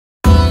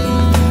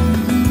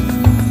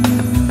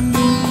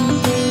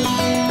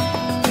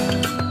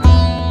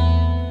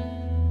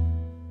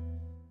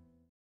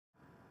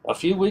A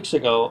few weeks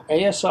ago,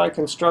 ASI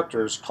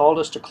Constructors called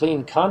us to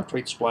clean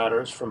concrete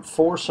splatters from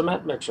 4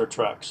 cement mixer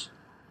trucks.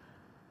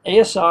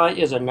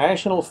 ASI is a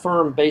national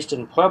firm based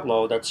in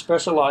Pueblo that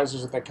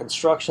specializes in the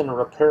construction and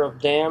repair of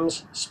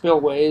dams,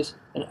 spillways,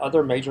 and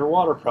other major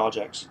water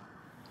projects.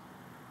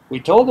 We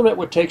told them it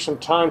would take some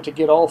time to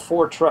get all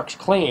 4 trucks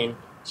clean,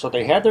 so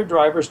they had their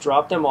drivers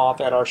drop them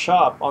off at our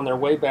shop on their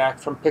way back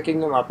from picking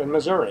them up in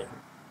Missouri.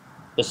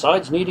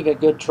 Besides needing a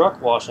good truck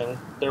washing,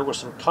 there were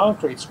some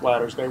concrete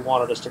splatters they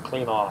wanted us to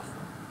clean off.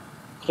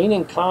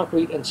 Cleaning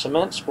concrete and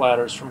cement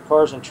splatters from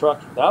cars and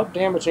trucks without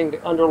damaging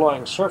the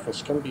underlying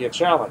surface can be a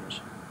challenge.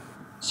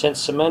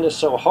 Since cement is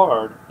so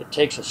hard, it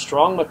takes a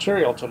strong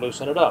material to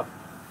loosen it up.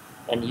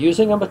 And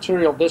using a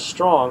material this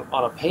strong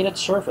on a painted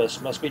surface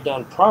must be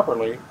done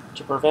properly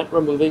to prevent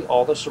removing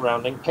all the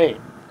surrounding paint.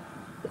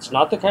 It's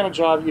not the kind of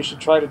job you should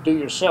try to do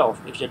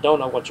yourself if you don't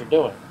know what you're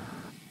doing.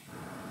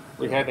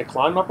 We had to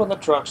climb up on the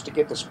trucks to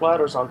get the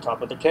splatters on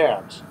top of the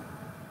cabs.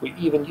 We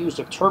even used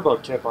a turbo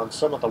tip on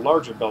some of the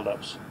larger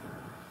buildups.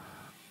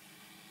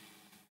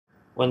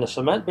 When the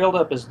cement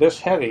buildup is this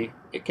heavy,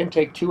 it can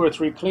take 2 or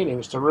 3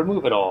 cleanings to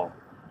remove it all.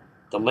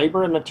 The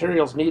labor and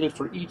materials needed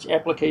for each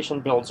application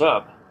builds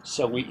up,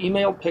 so we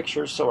emailed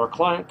pictures so our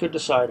client could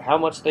decide how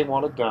much they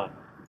wanted done.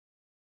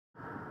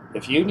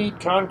 If you need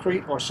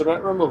concrete or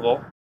cement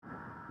removal,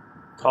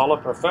 call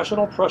a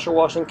professional pressure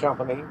washing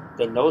company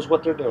that knows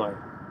what they're doing.